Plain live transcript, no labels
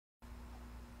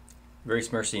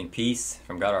Grace, mercy, and peace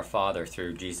from God our Father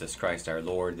through Jesus Christ our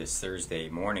Lord this Thursday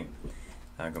morning.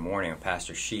 Good morning. I'm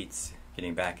Pastor Sheets,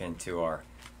 getting back into our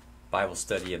Bible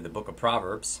study of the book of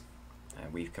Proverbs.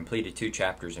 We've completed 2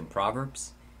 chapters in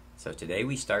Proverbs, so today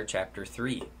we start chapter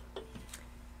 3.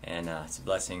 And it's a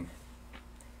blessing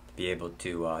to be able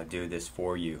to do this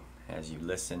for you as you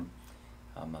listen,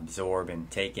 absorb, and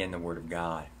take in the Word of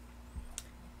God.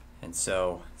 And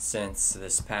so, since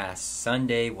this past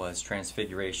Sunday was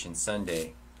Transfiguration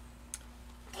Sunday,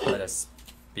 let us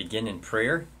begin in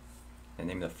prayer in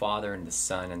the name of the Father, and the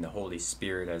Son, and the Holy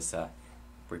Spirit as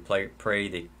we pray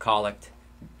the collect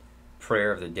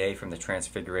prayer of the day from the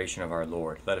Transfiguration of our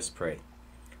Lord. Let us pray.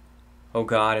 O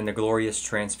God, in the glorious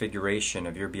Transfiguration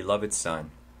of your beloved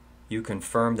Son, you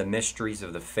confirmed the mysteries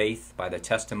of the faith by the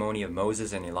testimony of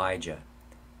Moses and Elijah.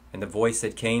 And the voice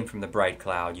that came from the bright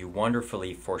cloud, you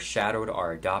wonderfully foreshadowed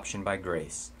our adoption by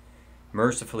grace.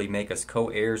 Mercifully make us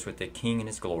co-heirs with the King in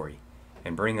his glory,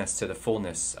 and bring us to the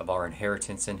fullness of our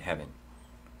inheritance in heaven,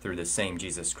 through the same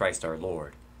Jesus Christ our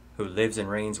Lord, who lives and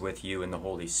reigns with you in the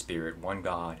Holy Spirit, one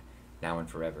God, now and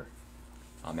forever.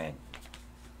 Amen.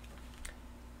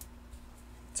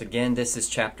 So again, this is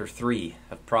chapter 3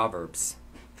 of Proverbs,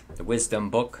 the wisdom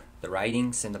book, the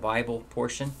writings in the Bible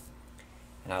portion.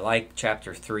 And I like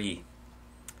chapter 3.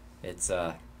 It's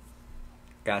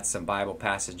got some Bible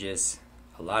passages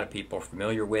a lot of people are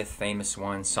familiar with, famous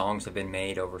ones. Songs have been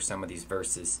made over some of these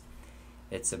verses.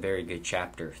 It's a very good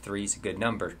chapter. 3 is a good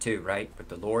number too, right? With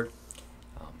the Lord,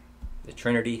 the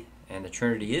Trinity, and the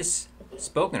Trinity is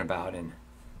spoken about in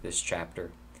this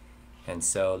chapter. And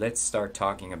so let's start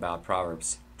talking about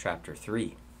Proverbs chapter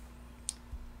 3.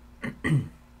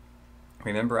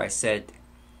 Remember I said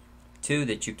too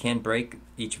that you can break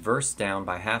each verse down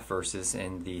by half verses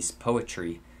in these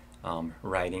poetry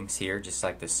writings here, just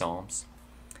like the Psalms.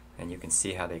 And you can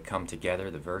see how they come together,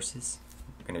 the verses.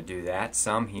 We're going to do that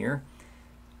some here.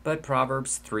 But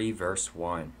Proverbs 3 verse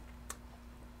 1.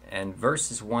 And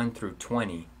verses 1 through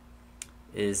 20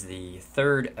 is the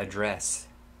third address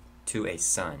to a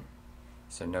son.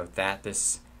 So note that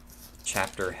this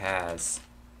chapter has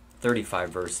 35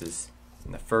 verses,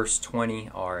 and the first 20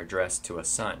 are addressed to a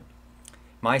son.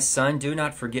 My son, do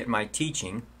not forget my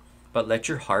teaching, but let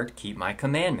your heart keep my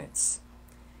commandments.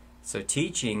 So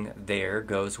teaching there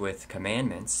goes with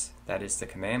commandments. That is the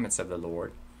commandments of the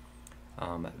Lord.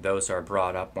 Those are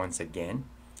brought up once again.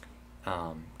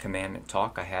 Commandment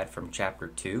talk I had from chapter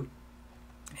 2.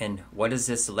 And what is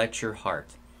this let your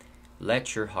heart?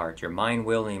 Let your heart, your mind,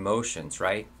 will, and emotions,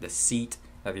 right? The seat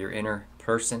of your inner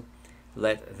person.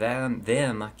 Let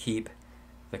them keep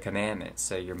the commandments.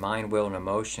 So your mind, will, and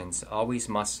emotions always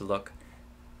must look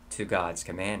to God's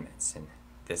commandments. And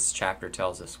this chapter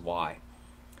tells us why.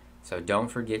 So don't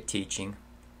forget teaching.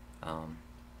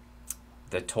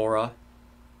 The Torah,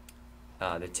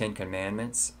 the 10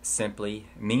 Commandments simply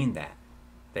mean that.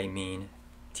 They mean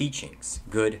teachings,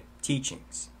 good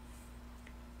teachings.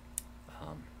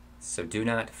 So do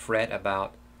not fret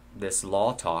about this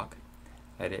law talk.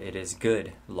 It is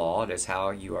good law. It is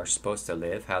how you are supposed to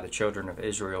live, how the children of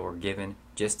Israel were given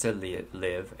just to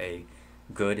live a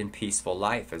good and peaceful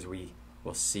life, as we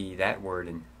will see that word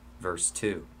in verse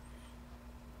 2.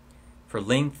 For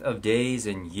length of days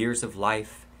and years of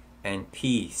life and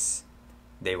peace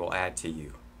they will add to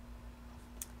you.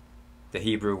 The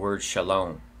Hebrew word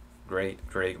shalom, great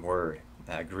word,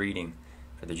 greeting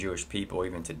for the Jewish people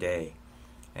even today.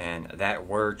 And that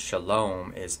word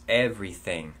shalom is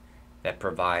everything that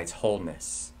provides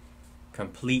wholeness,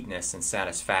 completeness, and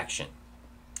satisfaction.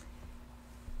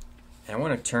 And I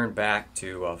want to turn back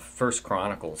to 1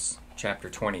 Chronicles chapter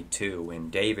 22,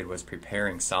 when David was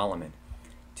preparing Solomon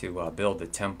to build the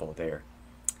temple there.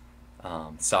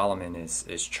 Solomon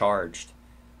is charged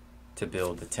to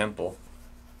build the temple.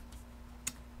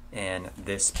 And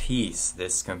this peace,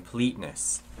 this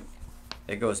completeness,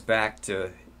 it goes back to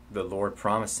the Lord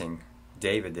promising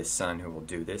David, this son, who will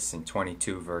do this in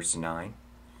 22 verse 9.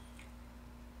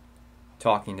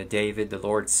 Talking to David, the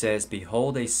Lord says,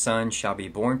 Behold, a son shall be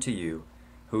born to you,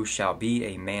 who shall be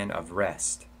a man of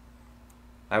rest.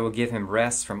 I will give him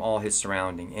rest from all his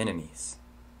surrounding enemies.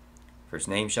 For his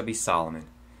name shall be Solomon,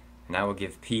 and I will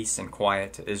give peace and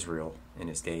quiet to Israel in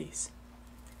his days.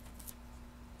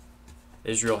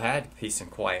 Israel had peace and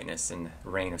quietness in the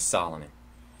reign of Solomon,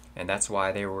 and that's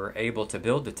why they were able to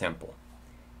build the temple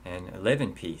and live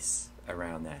in peace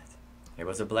around that. It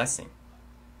was a blessing.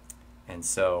 And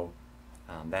so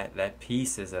that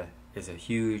peace is a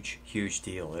huge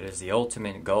deal. It is the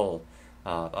ultimate goal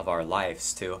of our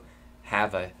lives, to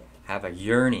have a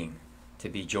yearning to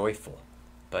be joyful,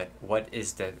 But what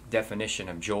is the definition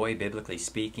of joy, biblically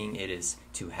speaking? It is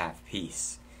to have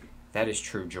peace. That is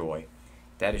true joy.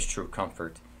 That is true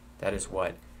comfort. That is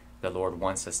what the Lord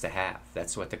wants us to have.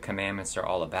 That's what the commandments are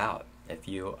all about. If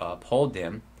you uphold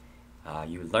them,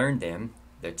 you learn them,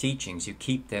 the teachings, you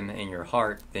keep them in your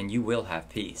heart, then you will have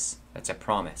peace. That's a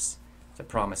promise. It's a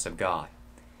promise of God.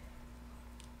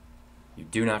 You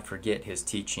do not forget His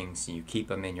teachings. You keep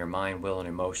them in your mind, will, and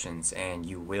emotions, and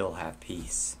you will have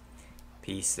peace.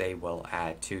 Peace they will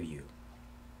add to you.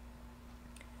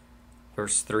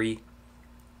 Verse 3,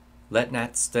 let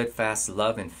not steadfast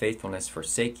love and faithfulness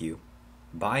forsake you.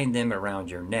 Bind them around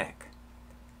your neck.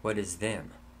 What is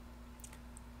them?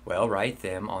 Well, write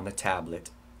them on the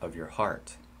tablet of your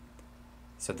heart.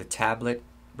 So the tablet,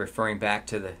 referring back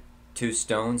to the two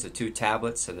stones, the two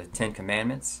tablets of the Ten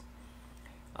Commandments.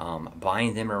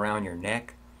 Bind them around your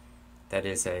neck. That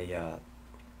is a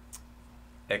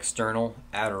external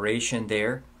adoration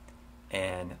there.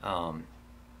 And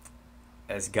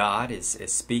as God is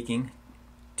speaking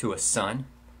to a son,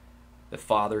 the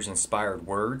Father's inspired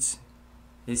words,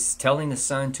 He's telling the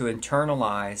Son to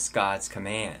internalize God's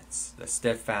commands, the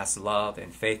steadfast love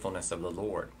and faithfulness of the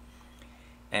Lord.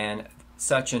 And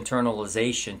such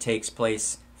internalization takes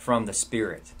place from the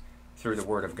Spirit through the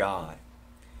Word of God.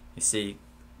 You see,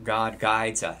 God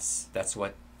guides us. That's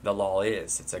what the law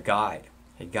is. It's a guide.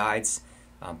 It guides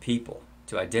people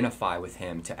to identify with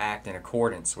Him, to act in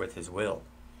accordance with His will.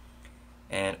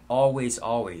 And always,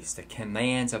 always, the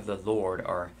commands of the Lord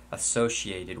are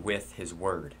associated with His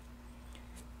Word.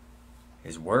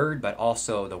 His Word, but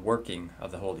also the working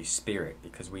of the Holy Spirit,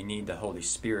 because we need the Holy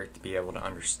Spirit to be able to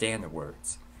understand the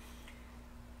words.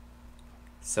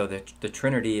 So the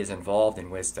Trinity is involved in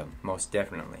wisdom, most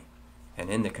definitely, and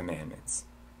in the commandments.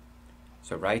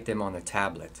 So write them on the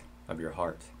tablet of your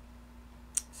heart.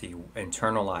 So you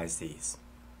internalize these.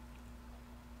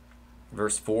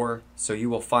 Verse 4, so you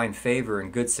will find favor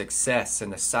and good success in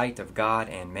the sight of God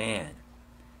and man.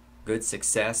 Good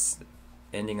success,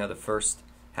 ending of the first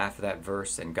half of that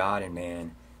verse, and God and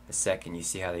man, the second. You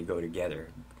see how they go together.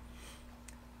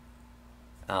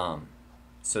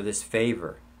 So this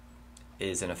favor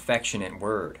is an affectionate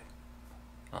word.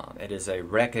 It is a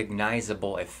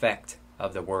recognizable effect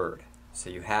of the word. So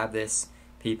you have this,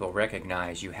 people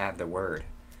recognize you have the word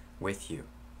with you.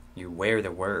 You wear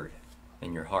the word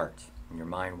in your heart, in your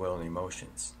mind, will, and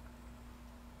emotions.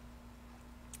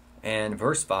 And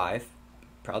verse 5,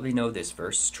 probably know this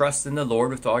verse, trust in the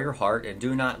Lord with all your heart and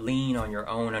do not lean on your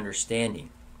own understanding.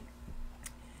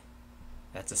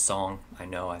 That's a song I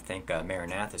know. I think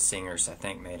Maranatha singers, I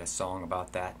think, made a song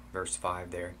about that, verse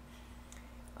 5 there.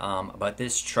 But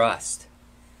this trust,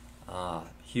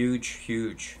 huge,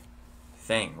 huge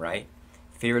thing, right?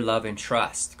 Fear, love, and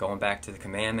trust. Going back to the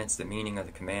commandments, the meaning of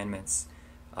the commandments,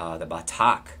 the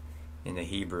batak in the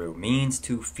Hebrew means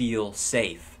to feel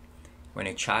safe. When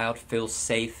a child feels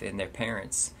safe in their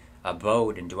parents'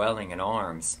 abode and dwelling in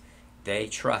arms, they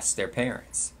trust their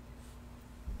parents.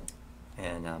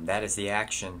 And that is the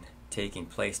action taking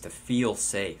place, to feel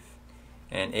safe.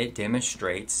 And it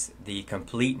demonstrates the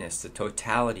completeness, the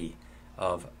totality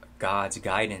of God's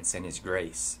guidance and His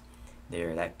grace.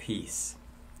 There, that peace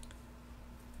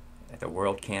that the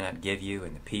world cannot give you,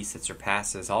 and the peace that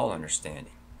surpasses all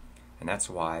understanding. And that's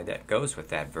why that goes with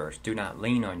that verse. Do not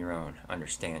lean on your own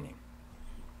understanding.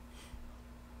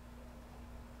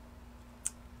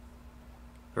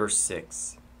 Verse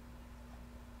 6.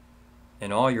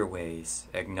 In all your ways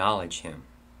acknowledge Him,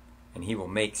 and He will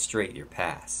make straight your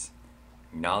paths.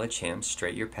 Acknowledge Him,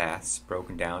 straight your paths,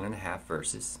 broken down in half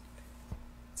verses.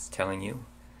 It's telling you,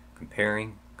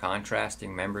 comparing, contrasting.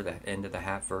 Remember the end of the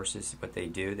half verses, what they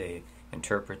do, they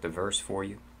interpret the verse for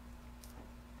you.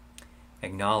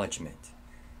 Acknowledgement.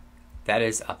 That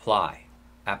is apply,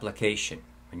 application.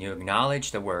 When you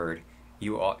acknowledge the word,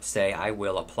 you say, I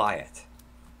will apply it.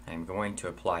 I'm going to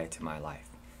apply it to my life.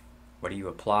 What do you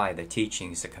apply? The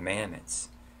teachings, the commandments,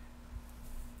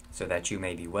 so that you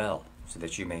may be well, so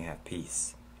that you may have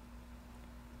peace.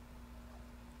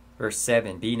 Verse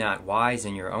 7, be not wise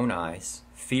in your own eyes,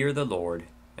 fear the Lord,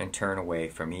 and turn away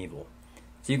from evil.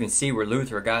 So you can see where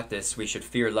Luther got this, we should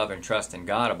fear, love, and trust in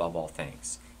God above all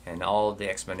things. And all the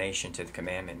explanation to the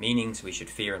commandment meanings, we should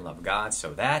fear and love God,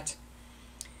 so that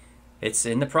it's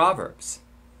in the Proverbs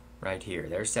right here.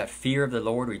 There's that fear of the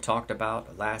Lord we talked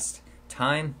about last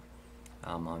time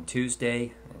on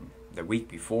Tuesday and the week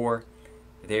before,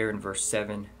 there in verse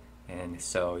 7. And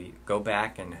so you go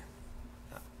back and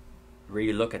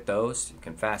re-look at those. You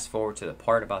can fast forward to the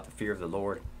part about the fear of the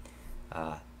Lord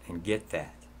and get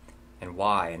that. And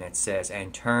why? And it says,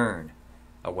 and turn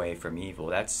away from evil.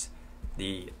 That's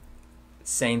the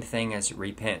same thing as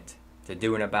repent, to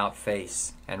do an about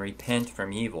face and repent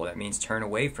from evil. That means turn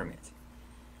away from it,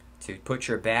 to put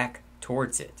your back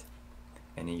towards it.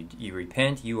 And you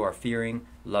repent, you are fearing,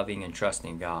 loving, and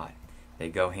trusting God. They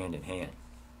go hand in hand.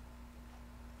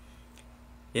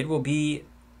 It will be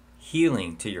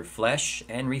healing to your flesh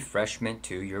and refreshment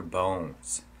to your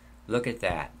bones. Look at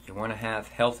that. You want to have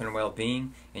health and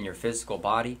well-being in your physical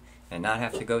body and not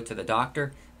have to go to the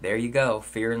doctor? There you go.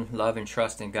 Fear and love and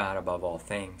trust in God above all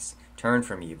things. Turn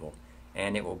from evil,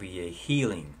 and it will be a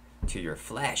healing to your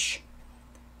flesh.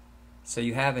 So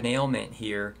you have an ailment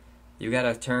here. You got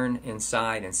to turn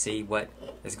inside and see what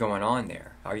is going on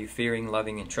there. Are you fearing,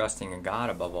 loving, and trusting in God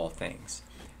above all things?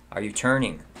 Are you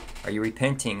turning? Are you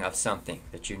repenting of something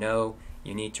that you know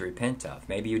you need to repent of?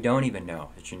 Maybe you don't even know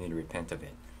that you need to repent of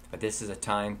it. But this is a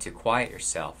time to quiet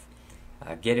yourself,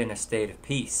 get in a state of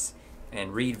peace,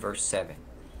 and read verse 7.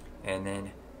 And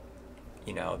then,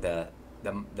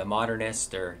 the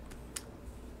modernist or,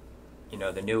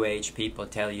 the New Age people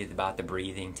tell you about the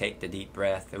breathing. Take the deep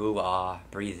breath, ooh, ah,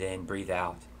 breathe in, breathe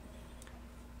out.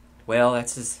 Well,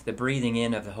 that's just the breathing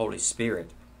in of the Holy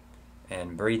Spirit,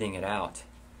 and breathing it out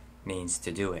means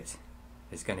to do it.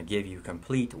 It's going to give you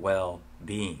complete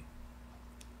well-being.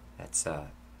 That's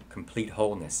complete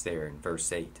wholeness there in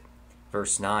verse 8.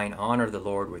 Verse 9, honor the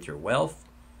Lord with your wealth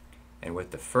and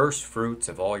with the first fruits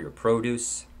of all your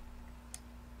produce.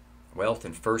 Wealth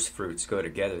and first fruits go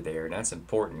together there, and that's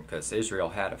important because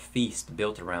Israel had a feast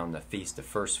built around the feast of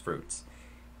first fruits.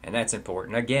 And that's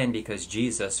important, again, because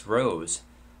Jesus rose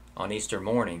on Easter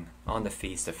morning on the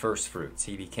feast of first fruits.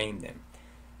 He became them.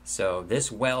 So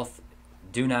this wealth,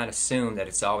 do not assume that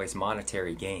it's always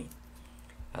monetary gain.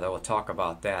 Although we'll talk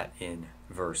about that in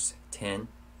verse 10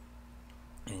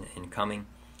 in coming.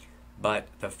 But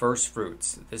the first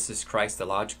fruits, this is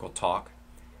Christological talk,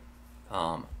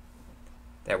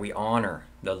 that we honor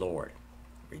the Lord.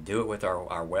 We do it with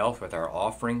our wealth, with our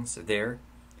offerings there.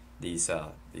 These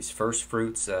first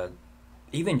fruits,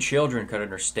 even children could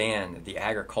understand the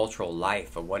agricultural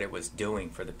life of what it was doing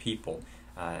for the people,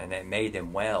 and that made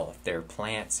them well if their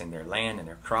plants and their land and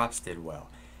their crops did well.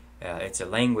 It's a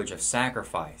language of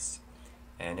sacrifice,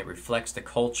 and it reflects the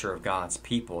culture of God's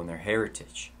people and their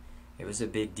heritage. It was a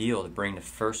big deal to bring the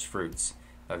first fruits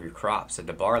of your crops at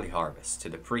the barley harvest to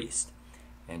the priest,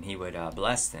 and he would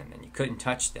bless them, and you couldn't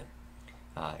touch them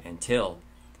until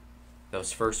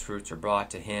those first fruits were brought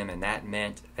to him, and that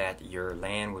meant that your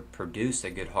land would produce a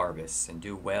good harvest and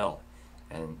do well.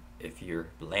 And if your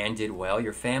land did well,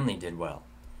 your family did well.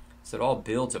 So it all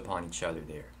builds upon each other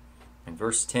there. In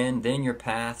verse 10, then your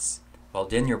barns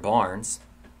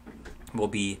will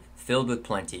be filled with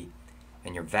plenty,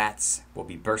 and your vats will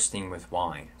be bursting with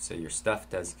wine. So your stuff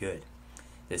does good.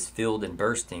 This filled and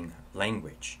bursting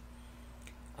language.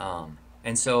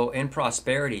 And so in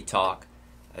prosperity talk,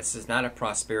 this is not a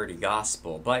prosperity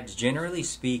gospel, but generally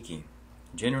speaking,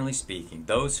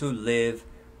 those who live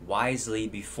wisely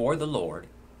before the Lord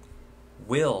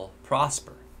will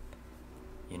prosper.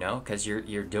 Because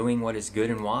you're doing what is good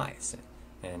and wise,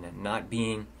 and not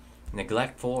being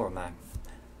neglectful or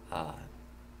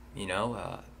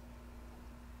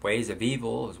ways of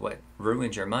evil is what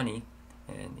ruins your money,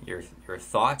 and your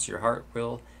thoughts, your heart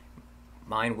will,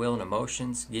 mind, will, and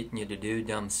emotions getting you to do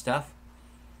dumb stuff.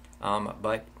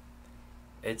 But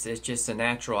it's just a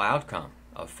natural outcome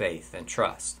of faith and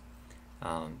trust.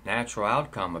 Natural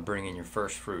outcome of bringing your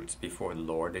first fruits before the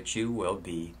Lord, that you will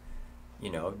be,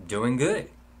 doing good.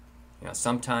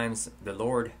 Sometimes the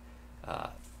Lord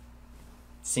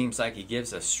seems like He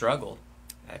gives us struggle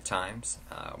at times.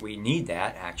 We need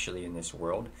that actually in this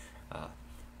world.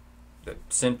 The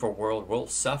sinful world will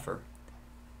suffer.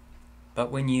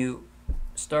 But when you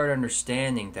start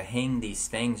understanding to hang these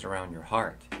things around your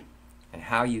heart and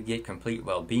how you get complete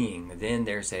well-being, then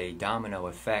there's a domino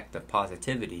effect of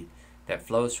positivity that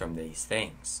flows from these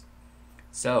things.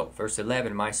 So, verse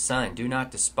 11, my son, do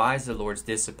not despise the Lord's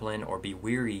discipline or be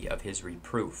weary of His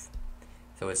reproof.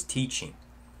 So it's teaching.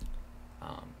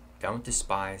 Don't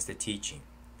despise the teaching.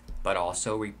 But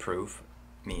also reproof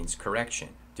means correction.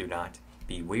 Do not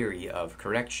be weary of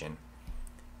correction.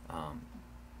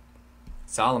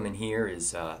 Solomon here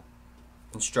is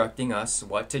instructing us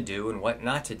what to do and what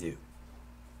not to do.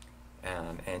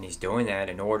 And he's doing that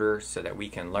in order so that we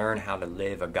can learn how to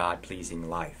live a God-pleasing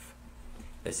life.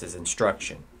 This is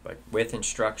instruction, but with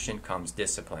instruction comes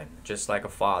discipline, just like a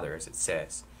father, as it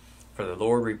says. For the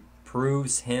Lord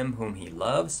reproves him whom He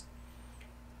loves,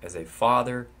 as a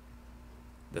father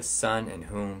the son in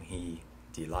whom He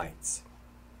delights.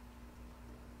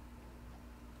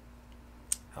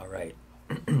 All right,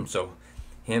 so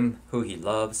him who He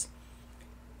loves,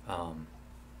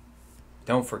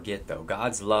 Don't forget, though,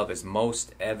 God's love is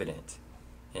most evident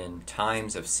in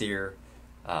times of severe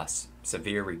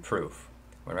reproof.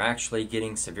 When we're actually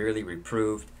getting severely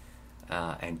reproved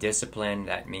and disciplined,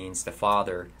 that means the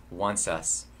Father wants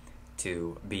us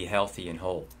to be healthy and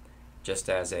whole. Just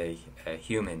as a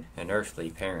human, an earthly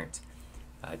parent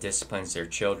disciplines their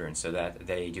children so that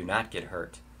they do not get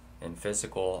hurt in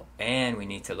physical, and we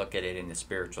need to look at it in the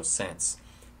spiritual sense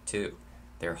too.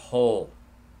 Their whole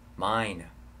mind,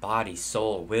 body,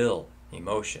 soul, will,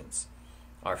 emotions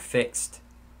are fixed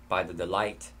by the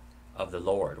delight of the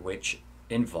Lord, which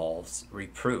involves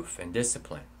reproof and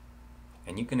discipline.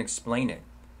 And you can explain it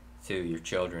to your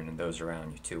children and those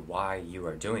around you too, why you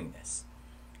are doing this.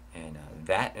 And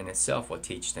that in itself will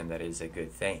teach them that it is a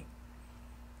good thing.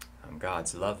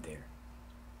 God's love there.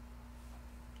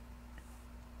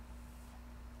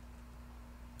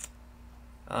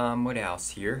 What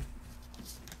else here?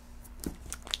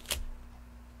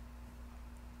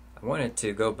 I wanted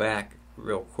to go back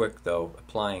real quick, though,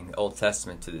 applying the Old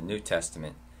Testament to the New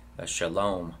Testament.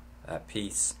 Shalom,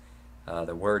 peace.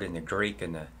 The word in the Greek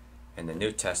in the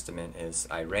New Testament is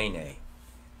irene.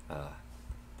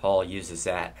 Paul uses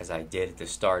that, as I did at the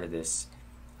start of this,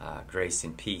 grace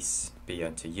and peace be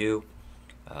unto you.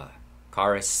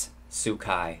 Charis,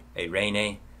 sukai,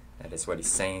 irene. That is what he's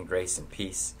saying, grace and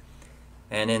peace.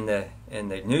 And in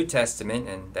the New Testament,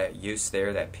 and that use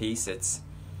there, that peace,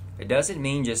 it doesn't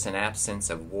mean just an absence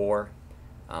of war,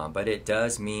 but it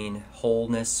does mean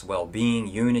wholeness, well-being,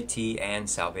 unity, and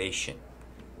salvation.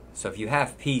 So if you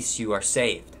have peace, you are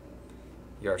saved.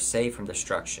 You are saved from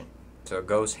destruction. So it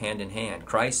goes hand in hand.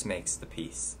 Christ makes the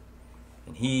peace.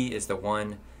 And He is the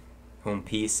one whom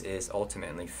peace is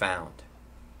ultimately found.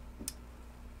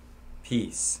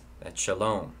 Peace, that's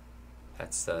shalom.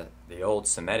 That's the old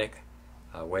Semitic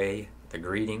way, the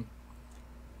greeting.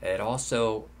 It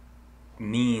also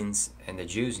means, and the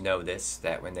Jews know this,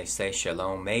 that when they say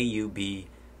shalom, may you be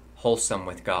wholesome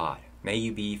with God. May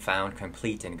you be found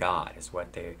complete in God, is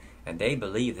what and they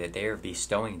believe that they're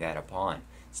bestowing that upon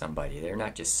somebody. They're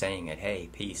not just saying it, hey,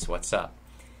 peace, what's up?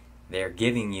 They're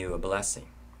giving you a blessing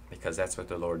because that's what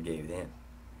the Lord gave them.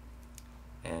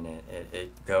 And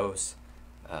it goes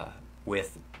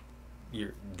with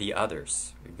the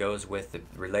others. It goes with the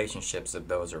relationships of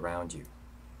those around you.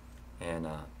 And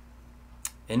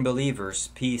in believers,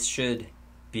 peace should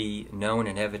be known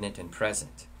and evident and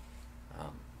present.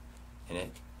 And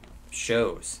it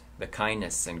shows the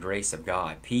kindness and grace of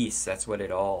God. Peace, that's what it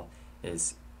all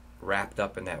is wrapped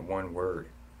up in that one word.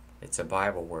 It's a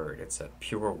Bible word. It's a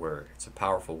pure word. It's a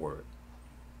powerful word.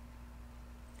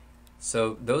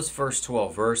 So those first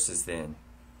 12 verses then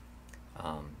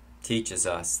teaches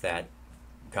us that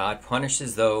God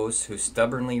punishes those who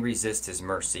stubbornly resist His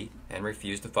mercy and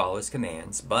refuse to follow His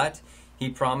commands, but He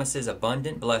promises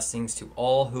abundant blessings to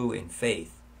all who in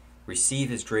faith receive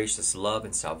His gracious love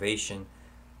and salvation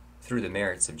through the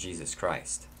merits of Jesus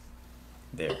Christ.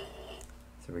 There.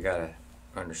 So we got to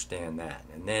understand that.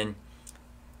 And then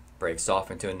breaks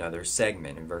off into another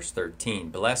segment in verse 13.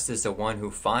 Blessed is the one who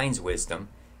finds wisdom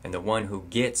and the one who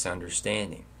gets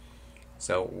understanding.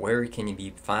 So where can you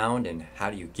be found and how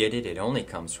do you get it? It only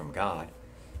comes from God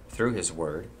through His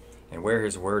Word and where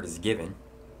His Word is given.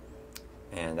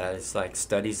 And that is like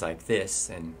studies like this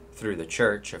and through the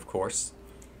church, of course,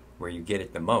 where you get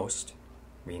it the most.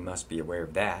 We must be aware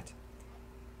of that.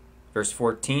 Verse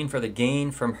 14, for the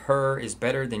gain from her is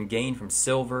better than gain from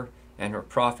silver, and her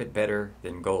profit better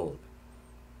than gold.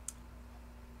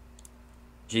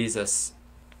 Jesus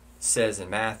says in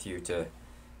Matthew to,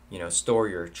 store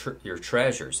your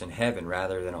treasures in heaven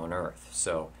rather than on earth.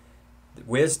 So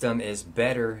wisdom is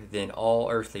better than all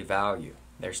earthly value.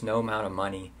 There's no amount of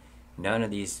money, none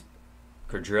of these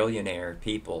quadrillionaire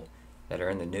people that are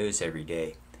in the news every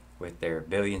day with their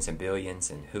billions and billions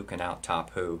and who can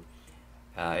out-top who.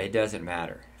 It doesn't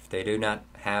matter. If they do not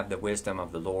have the wisdom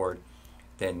of the Lord,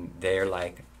 then they're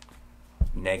like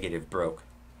negative broke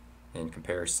in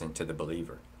comparison to the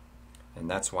believer. And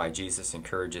that's why Jesus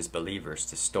encourages believers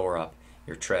to store up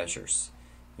your treasures,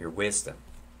 your wisdom.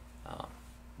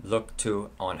 Look to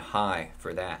on high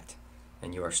for that.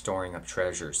 And you are storing up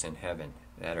treasures in heaven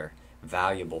that are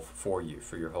valuable for you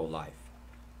for your whole life.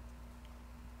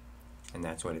 And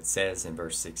that's what it says in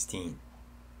verse 16.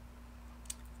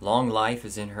 Long life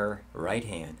is in her right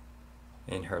hand.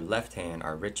 In her left hand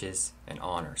are riches and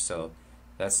honor. So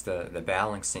that's the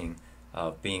balancing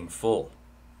of being full.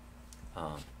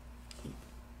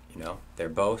 They're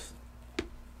both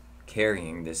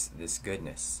carrying this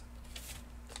goodness.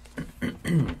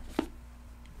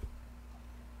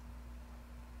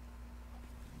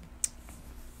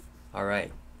 All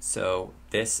right. So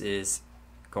this is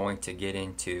going to get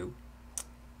into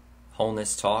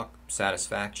wholeness talk,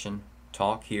 satisfaction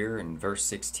talk here in verse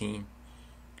 16.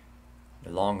 The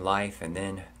long life, and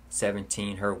then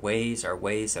 17, her ways are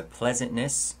ways of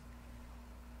pleasantness,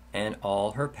 and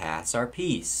all her paths are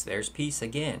peace. There's peace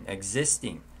again,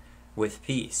 existing with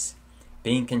peace,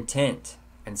 being content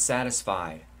and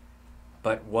satisfied.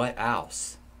 But what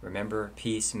else? Remember,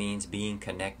 peace means being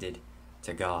connected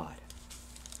to God.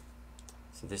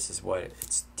 So this is what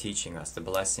it's teaching us, the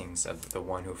blessings of the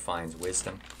one who finds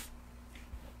wisdom.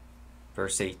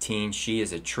 Verse 18, she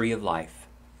is a tree of life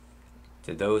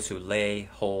to those who lay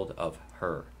hold of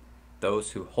her.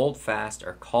 Those who hold fast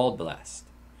are called blessed.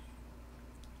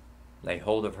 Lay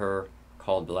hold of her,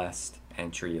 called blessed,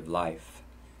 and tree of life.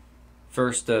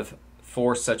 First of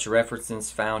 4 such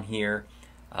references found here.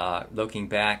 Looking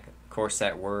back, of course,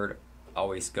 that word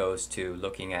always goes to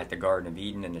looking at the Garden of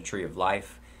Eden and the tree of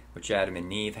life, which Adam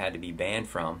and Eve had to be banned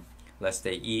from, lest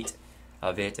they eat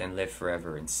of it and live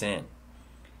forever in sin.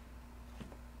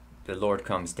 The Lord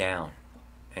comes down,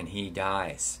 and He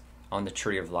dies on the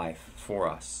tree of life for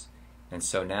us. And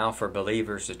so now for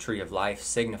believers, the tree of life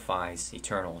signifies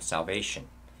eternal salvation.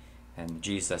 And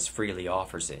Jesus freely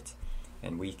offers it.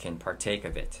 And we can partake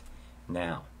of it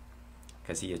now,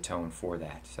 because He atoned for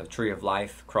that. So tree of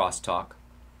life, crosstalk.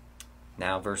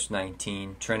 Now verse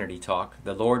 19, Trinity talk.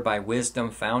 The Lord by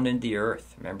wisdom founded the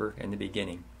earth. Remember, in the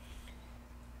beginning.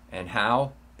 And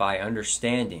how? By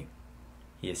understanding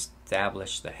He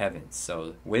established the heavens.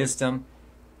 So wisdom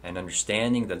and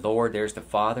understanding, the Lord, there's the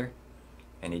Father.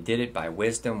 And He did it by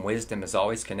wisdom. Wisdom is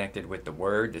always connected with the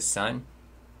Word, the Son.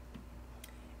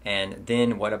 And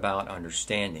then what about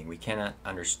understanding? We cannot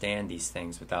understand these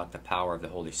things without the power of the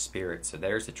Holy Spirit. So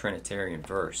there's the Trinitarian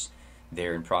verse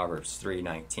there in Proverbs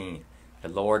 3:19. The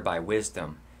Lord by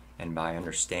wisdom and by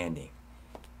understanding.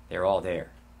 They're all there.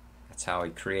 That's how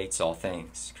He creates all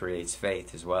things. Creates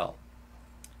faith as well.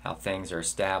 How things are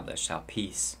established. How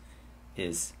peace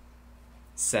is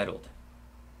settled.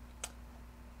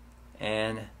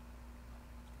 And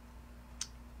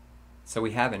so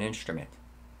we have an instrument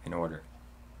in order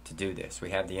to do this.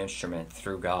 We have the instrument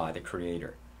through God, the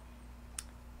Creator.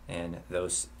 And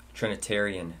those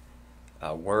Trinitarian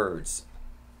words,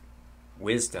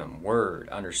 wisdom, word,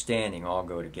 understanding, all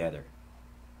go together.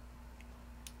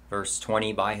 Verse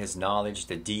 20, by His knowledge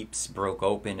the deeps broke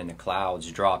open and the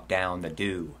clouds dropped down the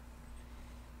dew.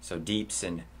 So deeps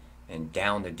and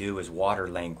down the dew is water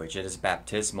language. It is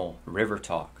baptismal river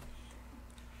talk.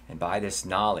 And by this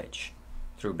knowledge,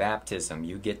 through baptism,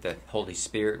 you get the Holy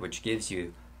Spirit, which gives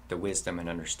you the wisdom and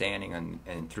understanding,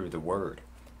 and through the Word.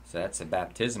 So that's a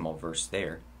baptismal verse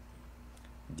there.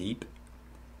 Deep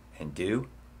and dew.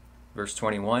 Verse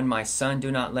 21, my son, do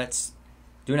not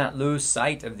lose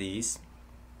sight of these.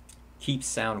 Keep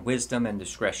sound wisdom and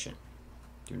discretion.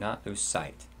 Do not lose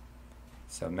sight.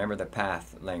 So remember the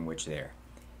path language there.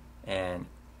 And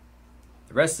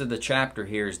the rest of the chapter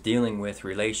here is dealing with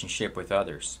relationship with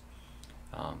others.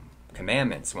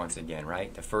 Commandments, once again,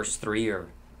 right? The first 3 are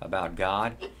about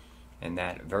God and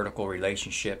that vertical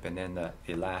relationship, and then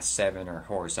the last 7 are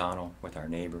horizontal with our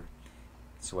neighbor.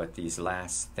 That's what these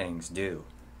last things do.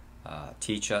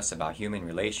 Teach us about human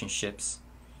relationships,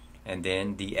 and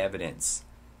then the evidence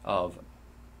of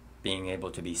being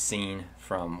able to be seen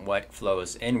from what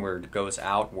flows inward goes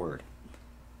outward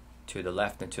to the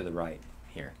left and to the right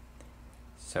here.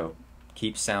 So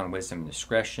keep sound wisdom and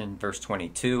discretion. Verse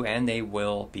 22, and they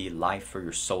will be life for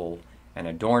your soul and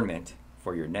adornment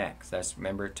for your neck. So that's,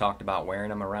 remember, it talked about wearing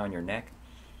them around your neck.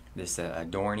 This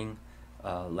adorning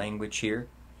language here.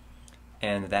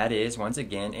 And that is, once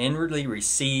again, inwardly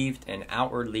received and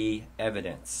outwardly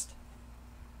evidenced.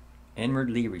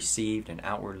 Inwardly received and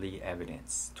outwardly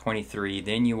evidenced. 23,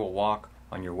 then you will walk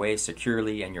on your way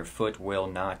securely and your foot will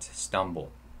not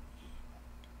stumble.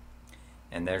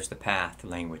 And there's the path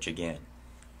language again.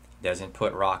 It doesn't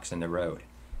put rocks in the road.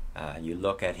 You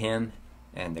look at Him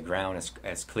and the ground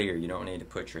is clear. You don't need to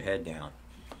put your head down.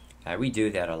 We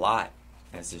do that a lot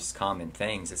as just common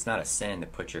things. It's not a sin to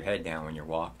put your head down when you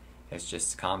walk. It's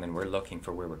just common. We're looking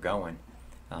for where we're going.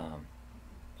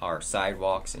 Our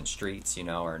sidewalks and streets,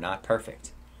 are not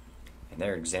perfect. And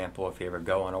they're an example if you ever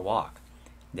go on a walk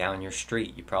down your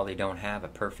street. You probably don't have a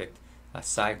perfect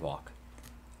sidewalk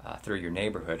through your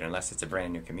neighborhood unless it's a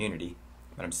brand new community.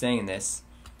 But I'm saying this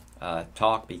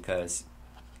talk because,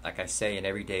 like I say, in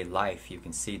everyday life you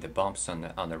can see the bumps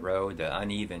on the road, the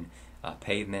uneven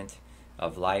pavement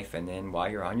of life, and then while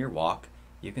you're on your walk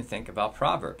you can think about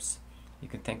Proverbs. You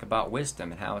can think about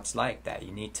wisdom and how it's like that.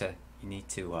 You need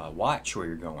to watch where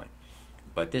you're going.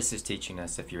 But this is teaching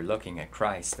us, if you're looking at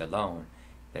Christ alone,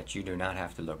 that you do not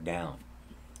have to look down.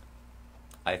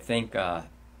 I think the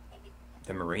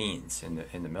Marines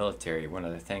in the military, one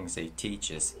of the things they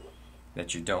teach is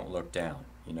that you don't look down.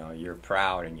 You know, you're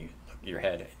proud and you look your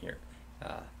head,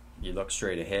 you look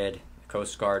straight ahead. The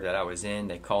Coast Guard that I was in,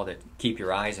 they called it keep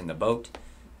your eyes in the boat.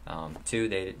 Too,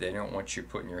 they don't want you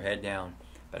putting your head down,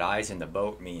 but eyes in the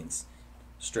boat means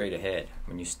straight ahead.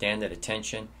 When you stand at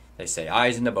attention, they say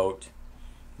eyes in the boat,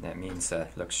 and that means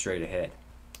look straight ahead.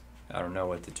 I don't know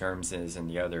what the terms is in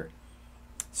the other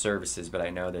services, but I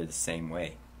know they're the same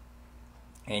way.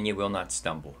 And you will not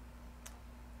stumble.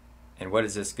 And what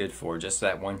is this good for? Just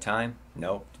that one time?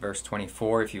 Nope. Verse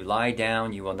 24, if you lie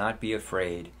down, you will not be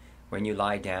afraid. When you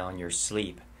lie down, your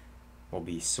sleep will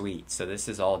be sweet. So this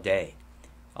is all day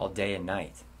and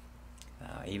night.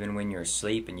 Even when you're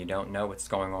asleep and you don't know what's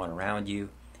going on around you,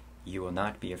 you will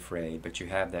not be afraid, but you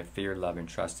have that fear, love, and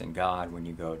trust in God when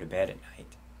you go to bed at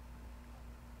night.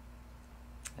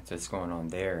 That's what's going on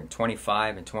there. And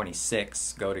 25 and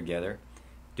 26 go together.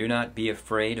 Do not be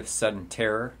afraid of sudden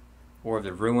terror or of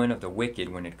the ruin of the wicked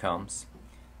when it comes.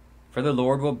 For the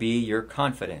Lord will be your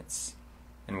confidence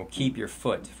and will keep your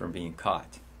foot from being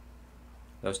caught.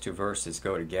 Those two verses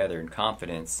go together, and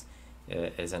confidence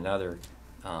is another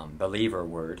believer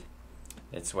word.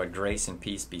 It's what grace and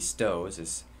peace bestows,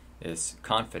 is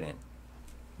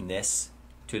confidentness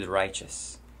to the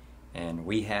righteous. And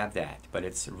we have that, but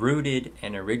it's rooted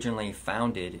and originally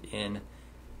founded in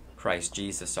Christ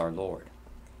Jesus our Lord.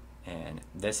 And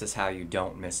this is how you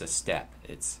don't miss a step.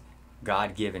 It's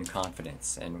God-given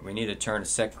confidence. And we need to turn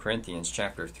to 2 Corinthians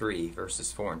chapter 3,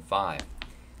 verses 4 and 5.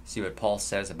 See what Paul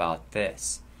says about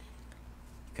this.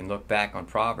 You can look back on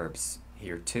Proverbs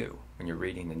here too when you're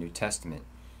reading the New Testament.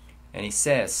 And he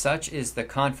says, such is the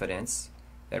confidence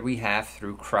that we have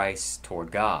through Christ toward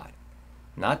God.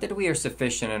 Not that we are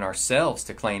sufficient in ourselves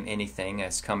to claim anything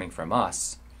as coming from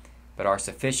us, but our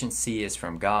sufficiency is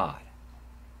from God.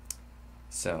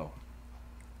 So,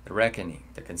 the reckoning,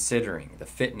 the considering, the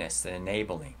fitness, the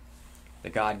enabling, the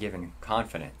God-given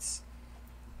confidence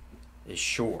is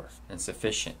sure and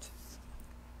sufficient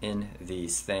in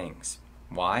these things.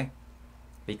 Why?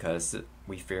 Because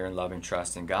we fear and love and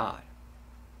trust in God.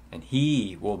 And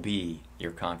He will be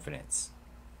your confidence.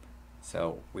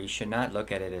 So we should not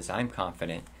look at it as I'm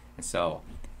confident, and so,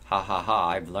 ha ha ha,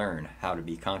 I've learned how to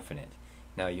be confident.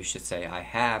 No, you should say, I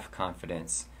have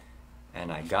confidence,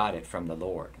 and I got it from the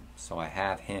Lord. So I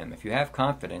have Him. If you have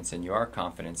confidence and you are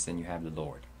confident, then you have the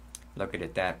Lord. Look at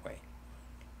it that way.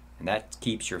 And that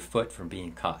keeps your foot from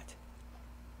being caught.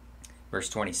 Verse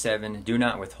 27, do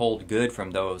not withhold good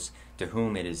from those to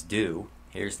whom it is due.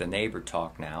 Here's the neighbor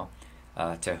talk now.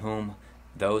 To whom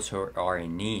those who are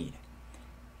in need.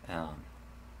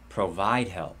 Provide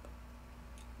help.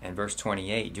 And verse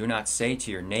 28, do not say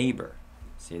to your neighbor,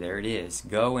 see there it is,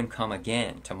 go and come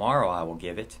again. Tomorrow I will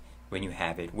give it when you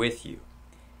have it with you.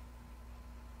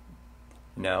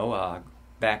 No,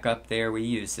 back up there we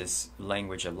use this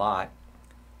language a lot.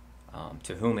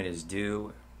 To whom it is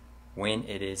due, when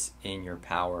it is in your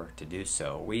power to do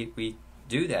so. We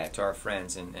do that to our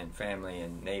friends and family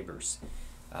and neighbors,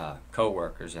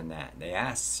 co-workers and that. They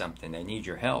ask something, they need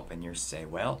your help, and you say,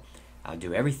 well, I'll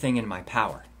do everything in my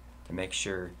power to make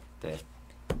sure that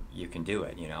you can do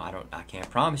it. You know, I can't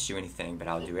promise you anything, but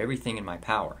I'll do everything in my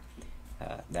power.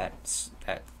 That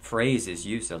phrase is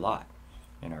used a lot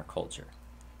in our culture.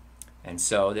 And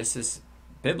so this is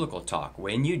biblical talk.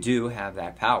 When you do have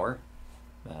that power,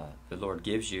 the Lord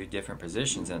gives you different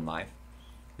positions in life,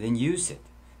 then use it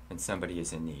when somebody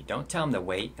is in need. Don't tell them to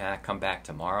wait, come back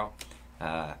tomorrow,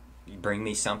 bring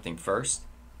me something first.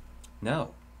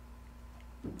 No.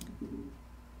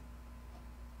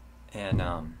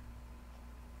 And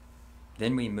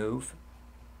then we move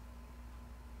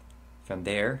from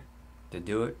there to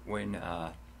do it when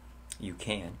you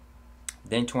can.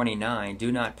 Then 29,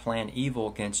 do not plan evil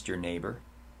against your neighbor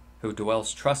who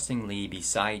dwells trustingly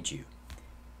beside you.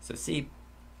 So see,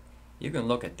 you can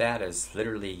look at that as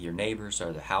literally your neighbors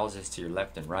or the houses to your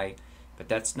left and right, but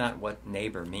that's not what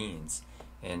neighbor means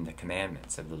in the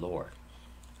commandments of the Lord.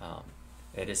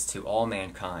 It is to all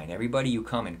mankind, everybody you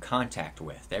come in contact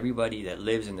with, everybody that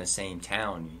lives in the same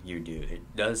town you do,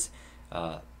 it does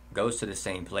goes to the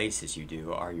same place as you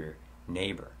do, are your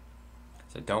neighbor.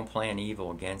 So don't plan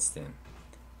evil against them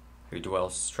who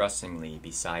dwells trustingly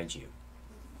beside you.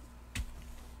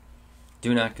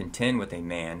 Do not contend with a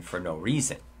man for no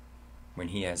reason when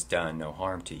he has done no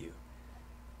harm to you.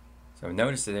 So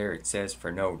notice there it says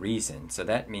for no reason. So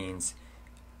that means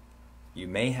you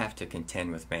may have to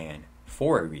contend with man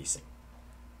for a reason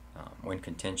when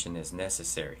contention is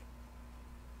necessary.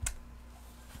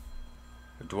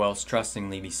 Who dwells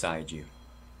trustingly beside you.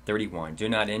 31. Do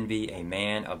not envy a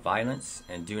man of violence,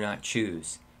 and do not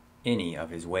choose any of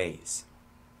his ways.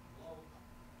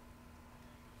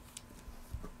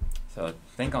 So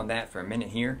think on that for a minute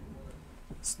here.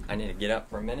 I need to get up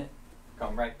for a minute.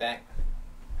 Come right back.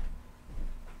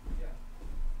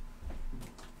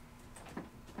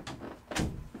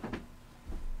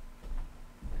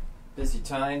 Busy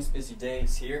times, busy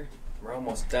days here. We're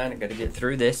almost done. I've got to get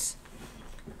through this.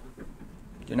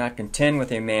 Do not contend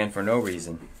with a man for no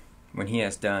reason, when he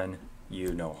has done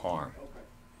you no harm.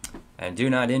 And do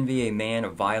not envy a man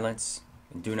of violence,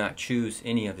 and do not choose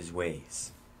any of his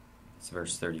ways. It's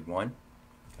verse 31.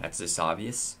 That's just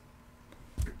obvious.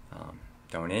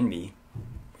 Don't envy,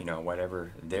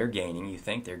 whatever they're gaining. You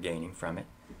think they're gaining from it.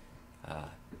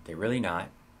 They're really not.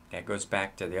 That goes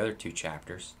back to the other two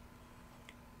chapters.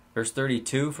 Verse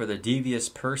 32, for the devious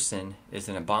person is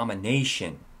an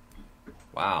abomination,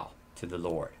 wow, to the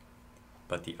Lord.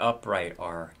 But the upright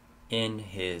are in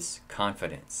his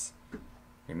confidence.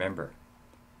 Remember,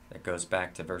 that goes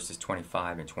back to verses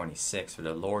 25 and 26. For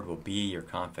the Lord will be your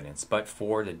confidence. But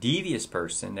for the devious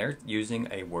person, they're using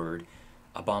a word,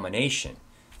 abomination.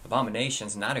 Abomination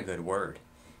is not a good word.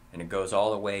 And it goes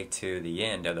all the way to the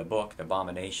end of the book, the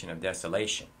abomination of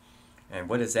desolation. And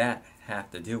what does that have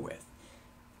to do with?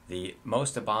 The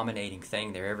most abominating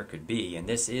thing there ever could be, and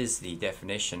this is the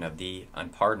definition of the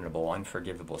unpardonable,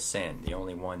 unforgivable sin, the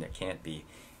only one that can't be,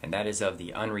 and that is of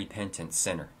the unrepentant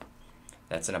sinner.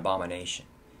 That's an abomination.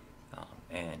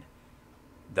 And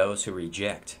those who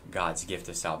reject God's gift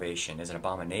of salvation is an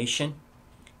abomination,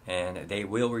 and they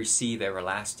will receive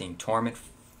everlasting torment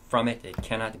from it. It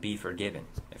cannot be forgiven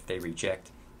if they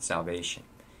reject salvation.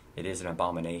 It is an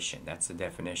abomination. That's the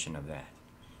definition of that.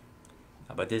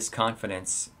 But this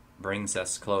confidence brings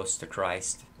us close to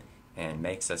Christ and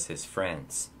makes us his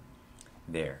friends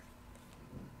there.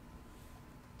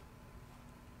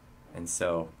 And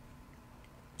so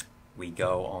we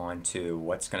go on to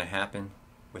what's going to happen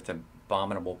with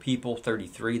abominable people.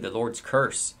 33, the Lord's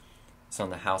curse is on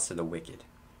the house of the wicked,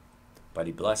 but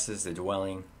he blesses the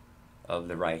dwelling of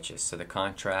the righteous. So the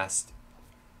contrast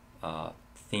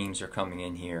themes are coming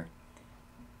in here.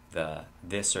 The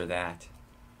this or that.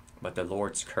 But the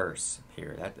Lord's curse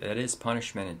here, that is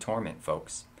punishment and torment,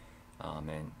 folks.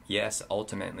 And yes,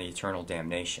 ultimately eternal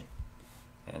damnation.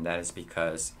 And that is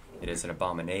because it is an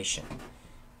abomination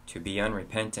to be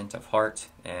unrepentant of heart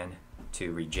and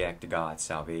to reject God's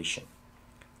salvation.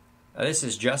 Now, this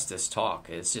is justice talk.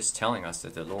 It's just telling us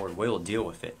that the Lord will deal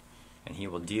with it. And he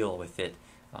will deal with it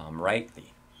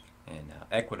rightly and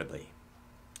equitably.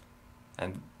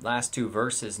 And last two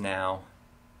verses now.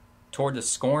 Toward the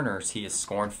scorners he is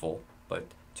scornful, but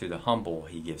to the humble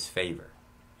he gives favor.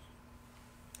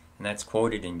 And that's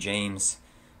quoted in James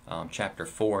chapter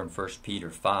 4 and 1 Peter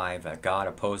 5. God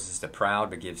opposes the proud,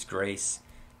 but gives grace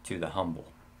to the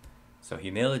humble. So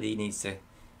humility needs to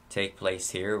take place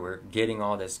here. We're getting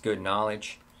all this good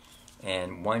knowledge,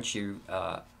 and once you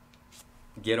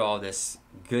get all this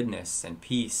goodness and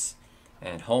peace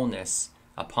and wholeness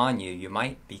upon you, you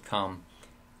might become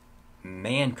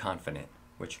man-confident,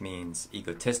 which means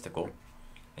egotistical,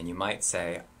 and you might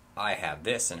say, I have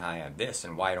this and I have this,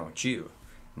 and why don't you?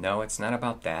 No, it's not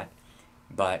about that,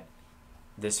 but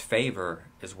this favor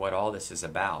is what all this is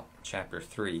about. Chapter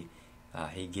 3,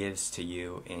 he gives to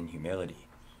you in humility.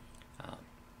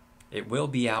 It will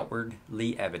be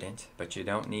outwardly evident, but you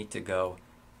don't need to go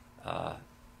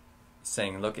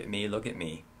saying, look at me, look at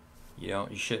me. You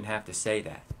shouldn't have to say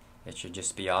that. It should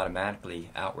just be automatically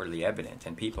outwardly evident,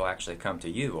 and people actually come to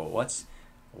you. Well,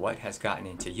 what has gotten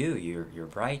into you? You're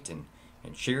bright and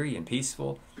cheery and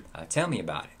peaceful. Tell me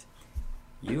about it.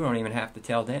 You don't even have to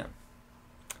tell them.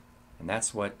 And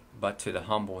that's what, but to the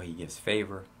humble he gives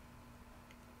favor.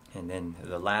 And then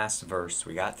the last verse,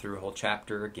 we got through a whole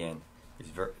chapter again.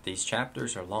 These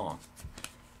chapters are long.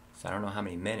 So I don't know how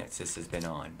many minutes this has been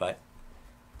on, but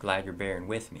glad you're bearing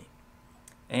with me.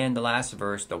 And the last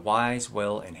verse, the wise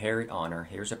will inherit honor.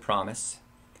 Here's a promise.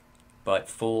 But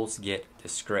fools get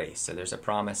disgrace. So there's a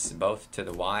promise both to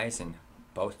the wise and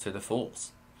both to the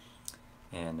fools.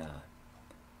 And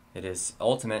it is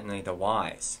ultimately the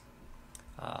wise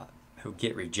who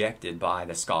get rejected by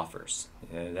the scoffers.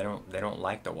 They don't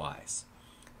like the wise.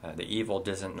 The evil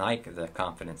doesn't like the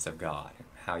confidence of God and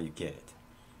how you get it.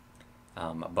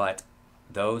 But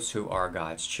those who are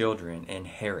God's children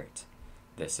inherit.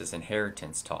 This is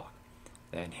inheritance talk.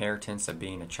 The inheritance of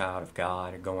being a child of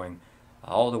God, going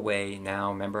all the way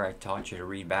now. Remember, I taught you to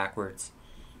read backwards.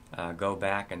 Go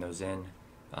back and those in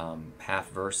half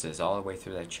verses all the way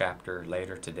through that chapter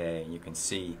later today, and you can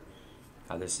see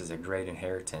how this is a great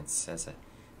inheritance as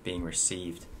being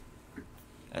received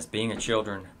as being a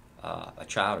child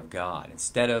of God.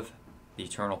 Instead of the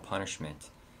eternal punishment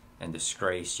and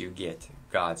disgrace, you get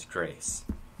God's grace.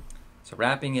 So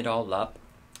wrapping it all up,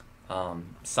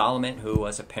 Solomon, who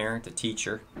was a parent, a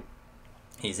teacher,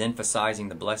 he's emphasizing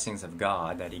the blessings of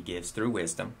God that he gives through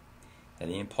wisdom, that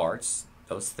he imparts.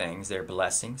 Those things, they're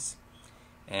blessings.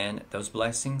 And those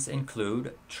blessings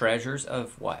include treasures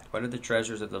of what? What are the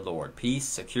treasures of the Lord? Peace,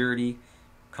 security,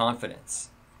 confidence.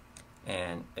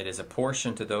 And it is a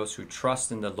portion to those who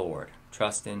trust in the Lord.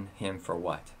 Trust in Him for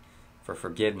what? For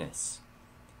forgiveness,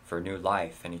 for new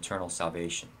life and eternal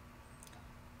salvation.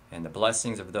 And the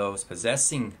blessings of those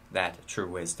possessing that true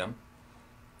wisdom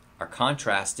are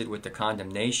contrasted with the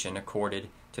condemnation accorded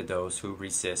to those who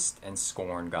resist and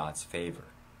scorn God's favor.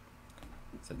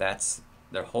 So that's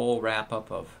the whole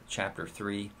wrap-up of chapter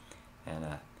 3. And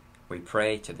we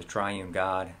pray to the triune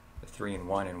God, the 3 in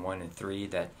 1 and 1 in 3,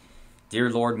 that, dear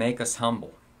Lord, make us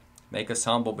humble. Make us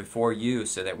humble before you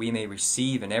so that we may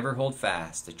receive and ever hold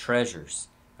fast the treasures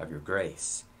of your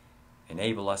grace.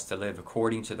 Enable us to live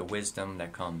according to the wisdom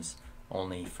that comes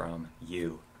only from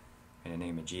you. In the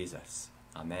name of Jesus.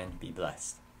 Amen. Be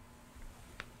blessed.